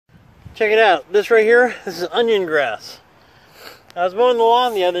Check it out. This right here, this is onion grass. I was mowing the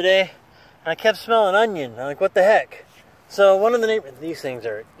lawn the other day, and I kept smelling onion. I'm like, what the heck? So one of the neighbors, these things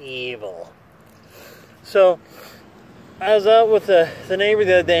are evil. So I was out with the neighbor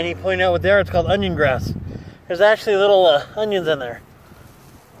the other day, and he pointed out what they are. It's called onion grass. There's actually little onions in there.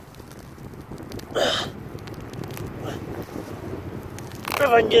 If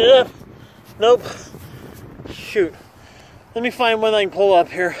I can get it up. Nope. Shoot. Let me find one I can pull up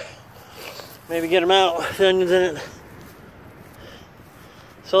here. Maybe get them out with the onions in it.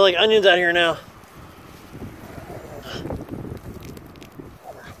 So like onions out here now.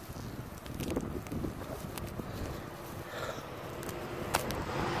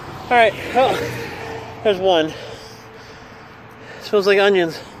 Alright, oh, there's one. Smells like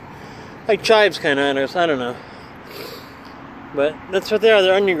onions. Like chives kind of, I don't know. But that's what they are,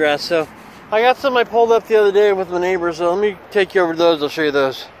 they're onion grass. So I got some I pulled up the other day with my neighbor, so let me take you over to those, I'll show you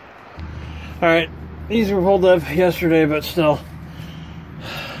those. Alright, these were pulled up yesterday, but still.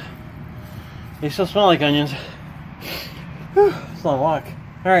 They still smell like onions. Whew, it's a long walk.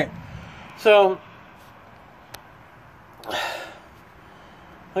 Alright, so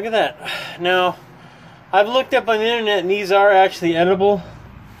look at that. Now, I've looked up on the internet and these are actually edible,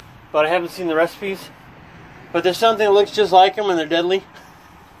 but I haven't seen the recipes. But there's something that looks just like them and they're deadly.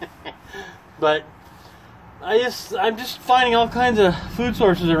 But I'm just finding all kinds of food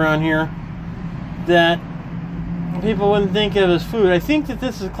sources around here that people wouldn't think of as food. I think that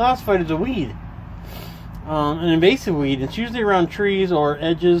this is classified as a weed, an invasive weed. It's usually around trees or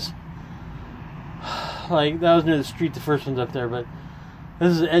edges. Like that was near the street, the first one's up there, but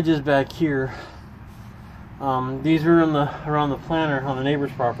this is edges back here. These are around the planter on the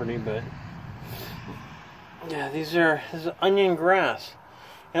neighbor's property, but yeah, this is onion grass.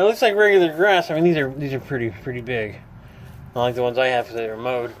 And it looks like regular grass. I mean, these are pretty big. Not like the ones I have because they were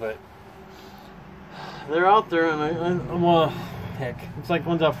mowed, but they're out there, and well, heck, it's like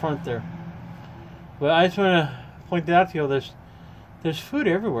ones out front there. But I just want to point that out to you. There's food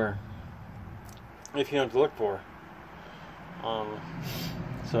everywhere if you know what to look for.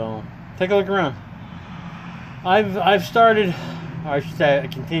 So take a look around. I've started, or I should say, I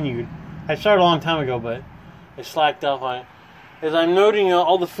continued. I started a long time ago, but I slacked off on it. As I'm noting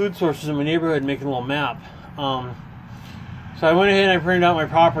all the food sources in my neighborhood, making a little map. So I went ahead and I printed out my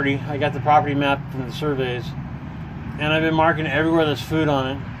property. I got the property map from the surveys, and I've been marking everywhere there's food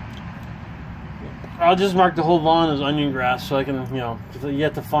on it. I'll just mark the whole lawn as onion grass, so I can, you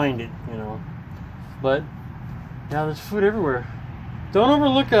have to find it, But yeah, there's food everywhere. Don't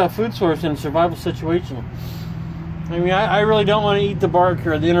overlook a food source in a survival situation. I mean, I really don't want to eat the bark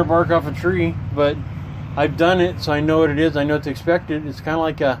or the inner bark off a tree, but I've done it, so I know what it is. I know what to expect it. It's kind of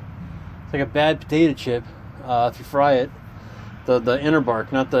like a bad potato chip if you fry it. The inner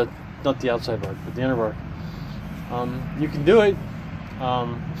bark, not the outside bark, but the inner bark. You can do it.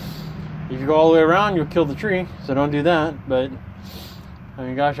 If you go all the way around, you'll kill the tree. So don't do that. But I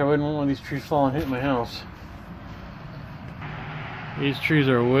mean, gosh, I wouldn't want one of these trees falling and hit my house. These trees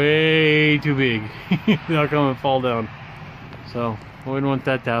are way too big. They'll come and fall down. So I wouldn't want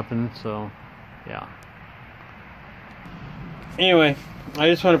that to happen. So yeah. Anyway, I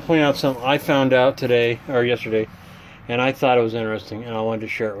just want to point out something I found out today or yesterday, and I thought it was interesting, and I wanted to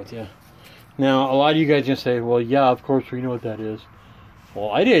share it with you. Now, a lot of you guys are going to say, well, yeah, of course we know what that is.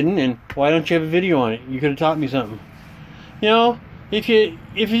 Well, I didn't, and why don't you have a video on it? You could have taught me something. If you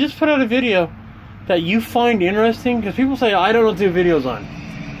just put out a video that you find interesting, because people say, I don't know what to do videos on.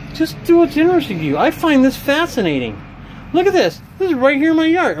 Just do what's interesting to you. I find this fascinating. Look at this. This is right here in my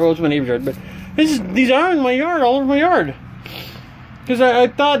yard. Well, it's my neighbor's yard, but these are in my yard, all over my yard. Because I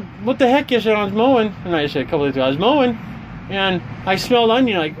thought, what the heck, yesterday I was mowing, and I said a couple of days ago, I was mowing, and I smelled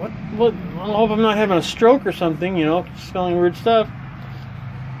onion, like, what, I hope I'm not having a stroke or something, smelling weird stuff.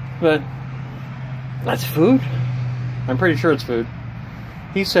 But, that's food. I'm pretty sure it's food.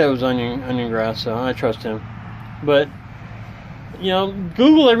 He said it was onion grass, so I trust him. But,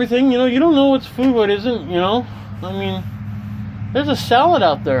 Google everything, you don't know what's food, what isn't, I mean, there's a salad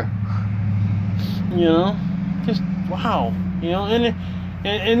out there, just, wow.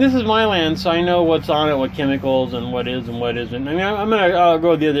 And this is my land, so I know what's on it, what chemicals, and what is and what isn't. I mean, I'll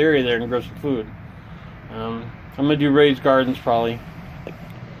go to the other area there and grow some food. I'm gonna do raised gardens probably.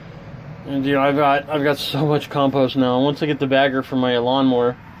 And I've got so much compost now. Once I get the bagger for my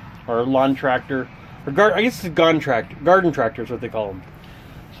lawnmower or lawn tractor, or I guess it's garden tractor is what they call them.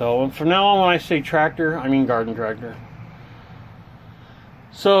 So from now on, when I say tractor, I mean garden tractor.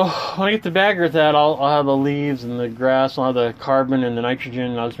 So when I get the bagger with that, I'll have the leaves and the grass, I'll have the carbon and the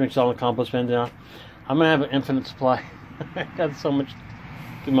nitrogen, and I'll just mix all the compost bins down. I'm gonna have an infinite supply. I got so much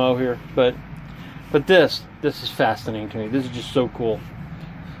to mow here, but this is fascinating to me. This is just so cool.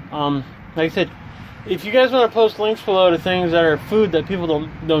 Like I said, if you guys want to post links below to things that are food that people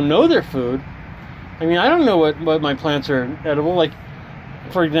don't know they're food. I mean, I don't know what my plants are edible. Like,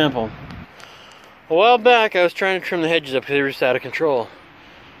 for example, a while back I was trying to trim the hedges up because they were just out of control.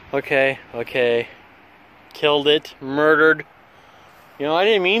 Okay, killed it, murdered. You know, I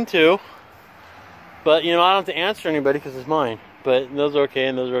didn't mean to, but you know, I don't have to answer anybody because it's mine. But those are okay,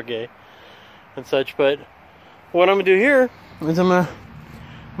 and those are okay, and such. But what I'm gonna do here is I'm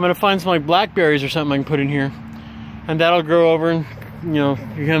gonna find some like blackberries or something I can put in here, and that'll grow over and, you know,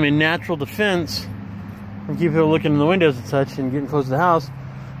 become a natural defense from people looking in the windows and such and getting close to the house.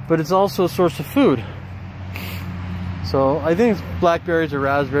 But it's also a source of food. So I think it's blackberries or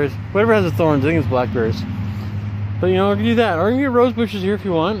raspberries, whatever has the thorns. I think it's blackberries. But you know, you can do that, or you can get rose bushes here if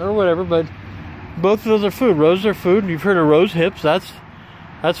you want, or whatever. But both of those are food. Roses are food. You've heard of rose hips. That's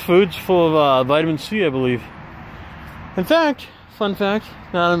food. It's full of vitamin C, I believe. In fact, fun fact.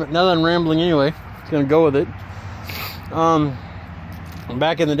 Now that I'm rambling anyway, I'm gonna go with it.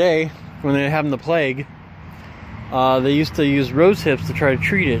 Back in the day when they were having the plague, they used to use rose hips to try to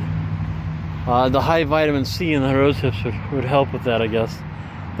treat it. The high vitamin C in the rose hips would help with that, I guess.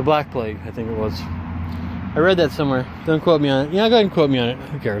 The Black Plague, I think it was. I read that somewhere. Don't quote me on it. Yeah, go ahead and quote me on it.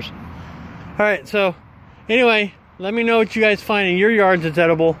 Who cares? Alright, so anyway, let me know what you guys find in your yards that's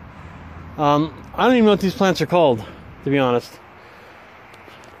edible. I don't even know what these plants are called, to be honest.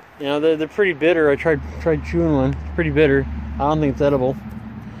 You know, they're pretty bitter. I tried chewing one. It's pretty bitter. I don't think it's edible.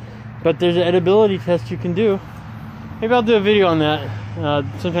 But there's an edibility test you can do. Maybe I'll do a video on that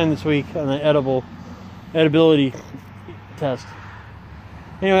sometime this week on the edibility test.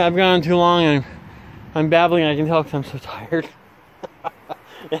 Anyway, I've gone on too long and I'm babbling. I can tell because I'm so tired.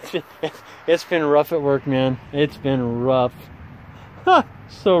 It's been rough at work, man. It's been rough.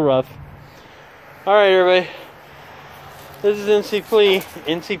 So rough. All right, everybody. This is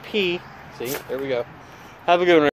NCP. See, there we go. Have a good one.